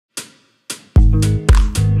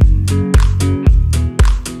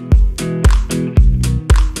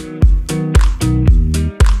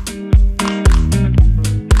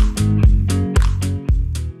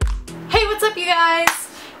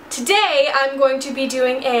going to be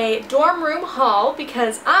doing a dorm room haul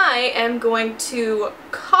because I am going to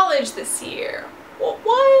college this year.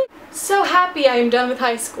 What? So happy I am done with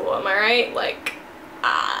high school, am I right? Like,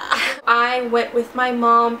 I went with my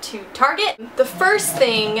mom to Target. The first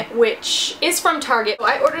thing, which is from Target,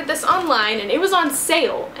 I ordered this online and it was on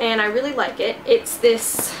sale and I really like it. It's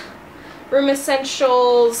this Room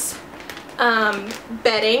Essentials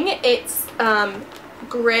bedding. It's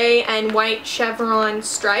gray and white chevron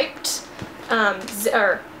striped,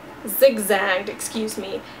 or zigzagged, excuse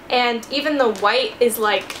me. And even the white is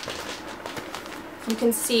like, you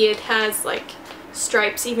can see it has like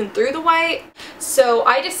stripes even through the white. So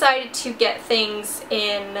I decided to get things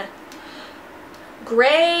in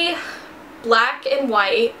gray, black and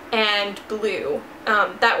white, and blue.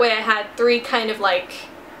 That way I had three kind of like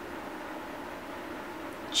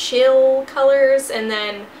chill colors, and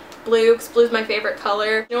then blue, because blue's my favorite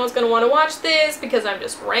color. No one's gonna want to watch this because I'm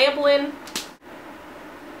just rambling.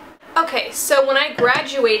 Okay, so when I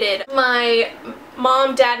graduated, my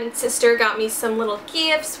mom, dad, and sister got me some little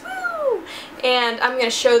gifts. Woo! And I'm gonna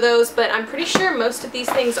show those, but I'm pretty sure most of these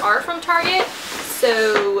things are from Target,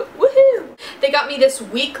 so woohoo! They got me this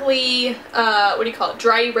weekly, what do you call it,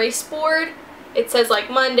 dry erase board. It says like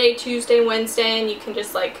Monday, Tuesday, Wednesday, and you can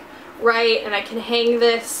just like write, and I can hang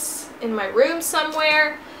this in my room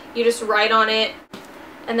somewhere. You just write on it.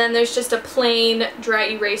 And then there's just a plain dry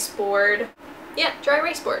erase board. Yeah, dry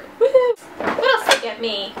erase board. Woohoo! What else did they get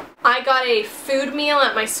me? I got a food meal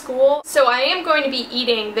at my school, so I am going to be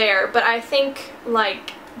eating there, but I think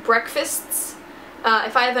like breakfasts,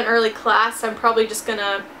 if I have an early class, I'm probably just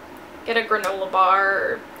gonna get a granola bar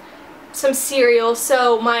or some cereal.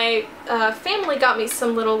 So my family got me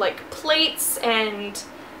some little like plates, and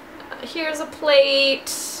here's a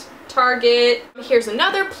plate. Target. Here's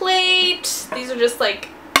another plate. These are just like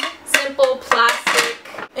simple plastic.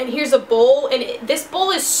 And here's a bowl, and this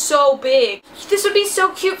bowl is so big. This would be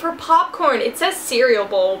so cute for popcorn. It says cereal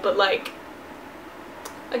bowl, but like,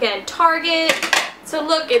 again, Target. So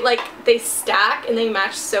look, it like, they stack and they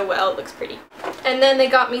match so well. It looks pretty. And then they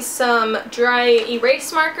got me some dry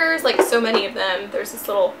erase markers, like so many of them. There's this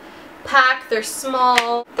little pack. They're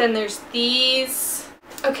small. Then there's these.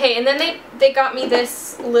 Okay, and then they got me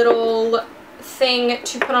this little thing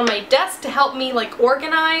to put on my desk to help me like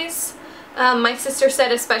organize. My sister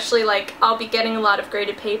said especially like I'll be getting a lot of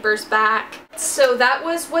graded papers back. So that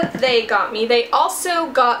was what they got me. They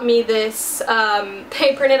also got me this,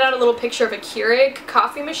 they printed out a little picture of a Keurig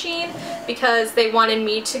coffee machine because they wanted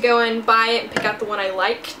me to go and buy it and pick out the one I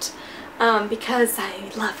liked, because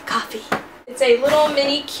I love coffee. It's a little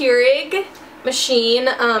mini Keurig machine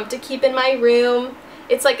to keep in my room.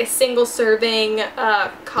 It's like a single serving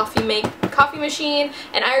coffee machine,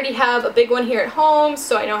 and I already have a big one here at home,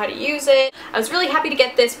 so I know how to use it. I was really happy to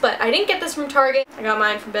get this, but I didn't get this from Target. I got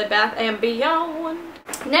mine from Bed Bath & Beyond.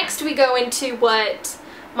 Next we go into what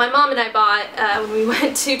my mom and I bought when we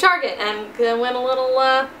went to Target, and went a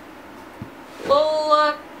little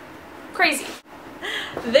crazy.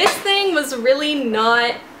 This thing was really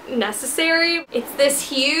not necessary. It's this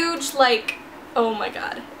huge, like, oh my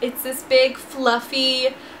god. It's this big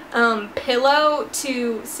fluffy pillow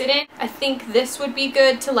to sit in. I think this would be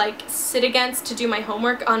good to like sit against to do my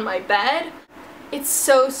homework on my bed. It's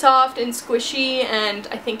so soft and squishy, and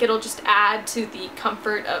I think it'll just add to the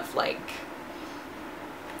comfort of like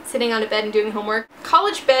sitting on a bed and doing homework.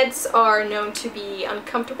 College beds are known to be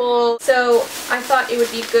uncomfortable, so I thought it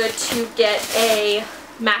would be good to get a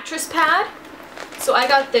mattress pad. So I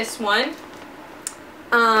got this one.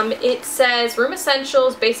 It says Room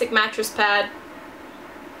Essentials Basic Mattress Pad.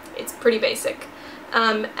 It's pretty basic.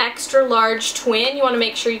 Extra large twin. You want to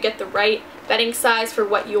make sure you get the right bedding size for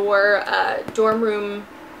what your dorm room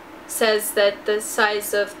says that the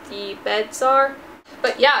size of the beds are.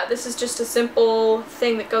 But yeah, this is just a simple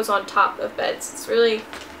thing that goes on top of beds. It's really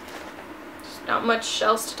not much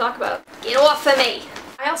else to talk about. Get off of me!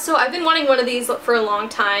 I've been wanting one of these for a long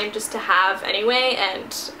time just to have anyway,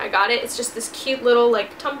 and I got it. It's just this cute little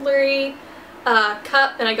like tumblery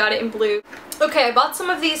cup, and I got it in blue. Okay, I bought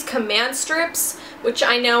some of these command strips, which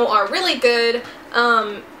I know are really good,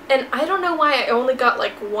 and I don't know why I only got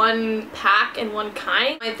like one pack and one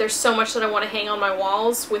kind. There's so much that I want to hang on my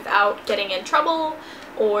walls without getting in trouble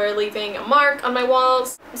or leaving a mark on my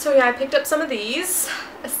walls. So yeah, I picked up some of these.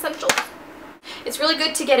 Essentials. It's really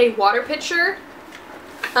good to get a water pitcher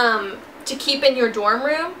to keep in your dorm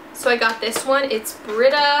room. So I got this one. It's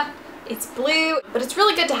Brita. It's blue, but it's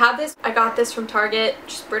really good to have this. I got this from Target,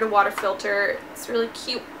 just Brita water filter. It's really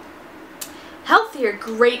cute. Healthier,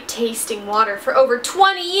 great tasting water for over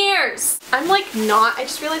 20 years. I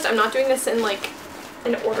just realized I'm not doing this in like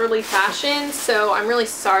an orderly fashion, so I'm really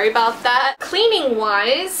sorry about that. Cleaning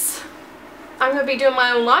wise, I'm gonna be doing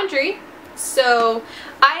my own laundry, so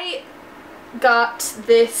I got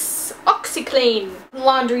this OxiClean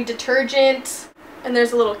laundry detergent, and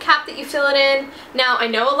there's a little cap that you fill it in. Now, I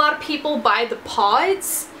know a lot of people buy the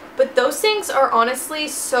pods, but those things are honestly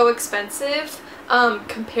so expensive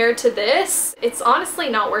compared to this. It's honestly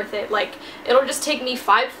not worth it. Like, it'll just take me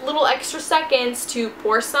 5 little extra seconds to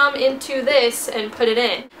pour some into this and put it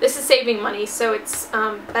in. This is saving money, so it's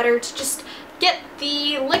better to just get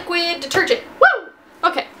the liquid detergent. Woo!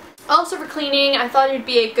 Okay. Also for cleaning, I thought it would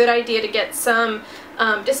be a good idea to get some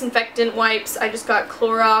disinfectant wipes. I just got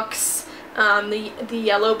Clorox, the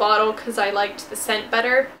yellow bottle, because I liked the scent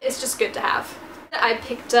better. It's just good to have. I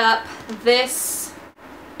picked up this.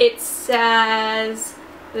 It says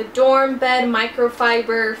the Dorm Bed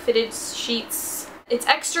Microfiber Fitted Sheets. It's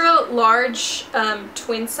extra large,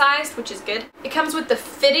 twin sized, which is good. It comes with the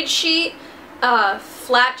fitted sheet,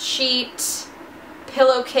 flat sheet,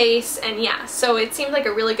 pillowcase, and yeah, so it seemed like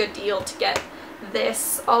a really good deal to get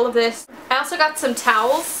this, all of this. I also got some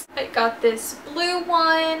towels. I got this blue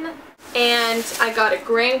one, and I got a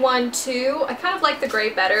gray one too. I kind of like the gray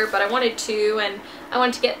better, but I wanted two, and I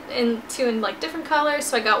wanted to get two in like different colors,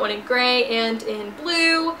 so I got one in gray and in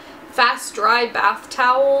blue. Fast dry bath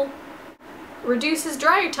towel. Reduces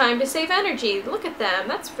dryer time to save energy. Look at them.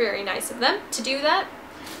 That's very nice of them to do that.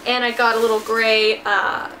 And I got a little gray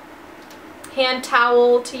hand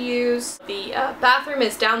towel to use. The bathroom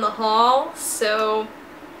is down the hall, so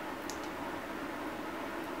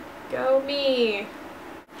go me.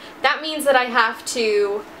 That means that I have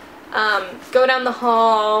to go down the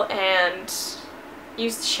hall and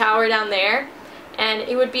use the shower down there, and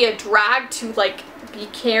it would be a drag to like be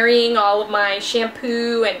carrying all of my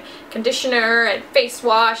shampoo and conditioner and face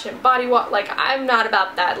wash and body wash. Like, I'm not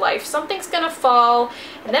about that life. Something's gonna fall,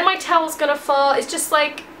 and then my towel's gonna fall. It's just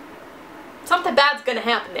like something bad's gonna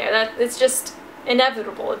happen there. It's just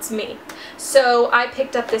inevitable. It's me. So I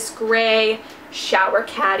picked up this gray shower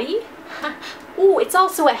caddy. Ooh, it's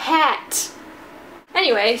also a hat.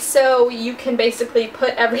 Anyway, so you can basically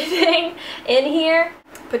put everything in here.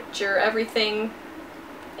 Put your everything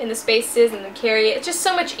in the spaces and then carry it. It's just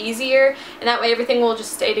so much easier, and that way everything will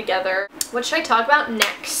just stay together. What should I talk about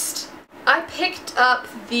next? I picked up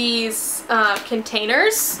these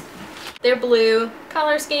containers. They're blue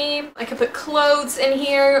color scheme. I could put clothes in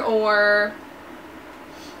here or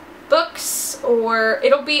books, or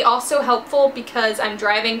it'll be also helpful because I'm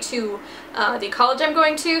driving to the college I'm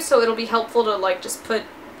going to, so it'll be helpful to like just put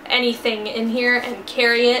anything in here and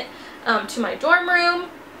carry it to my dorm room.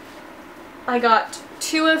 I got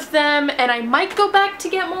 2 of them, and I might go back to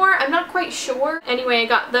get more. I'm not quite sure. Anyway, I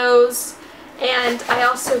got those, and I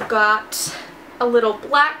also got a little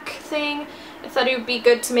black thing. I thought it would be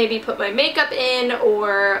good to maybe put my makeup in,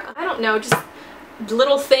 or I don't know, just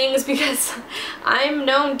little things, because I'm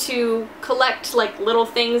known to collect like little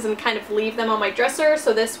things and kind of leave them on my dresser,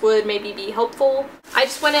 so this would maybe be helpful. I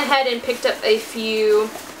just went ahead and picked up a few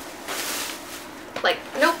like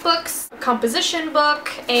notebooks, a composition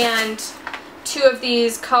book, and 2 of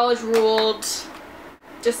these college ruled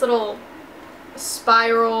just little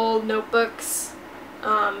spiral notebooks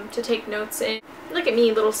to take notes in. Look at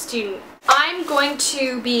me, little student. I'm going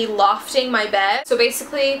to be lofting my bed. So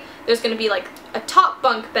basically there's going to be like a top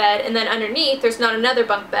bunk bed, and then underneath there's not another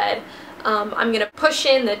bunk bed. I'm going to push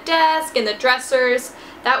in the desk and the dressers.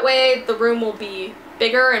 That way the room will be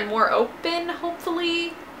bigger and more open,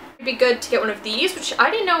 hopefully. It'd be good to get one of these, which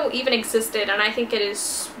I didn't know even existed, and I think it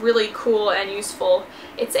is really cool and useful.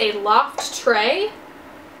 It's a loft tray.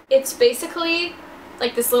 It's basically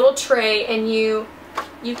like this little tray, and you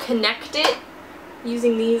connect it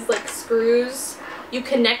using these like screws. You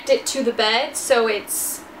connect it to the bed so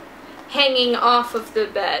it's hanging off of the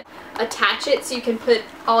bed. Attach it so you can put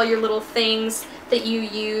all your little things that you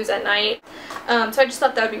use at night. So I just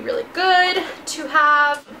thought that would be really good to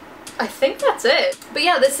have. I think that's it. But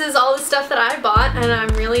yeah, this is all the stuff that I bought, and I'm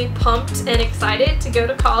really pumped and excited to go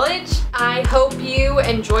to college. I hope you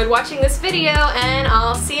enjoyed watching this video, and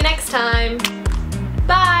I'll see you next time.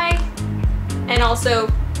 Bye! And also,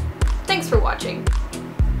 thanks for watching.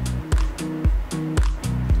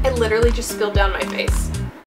 I literally just spilled down my face.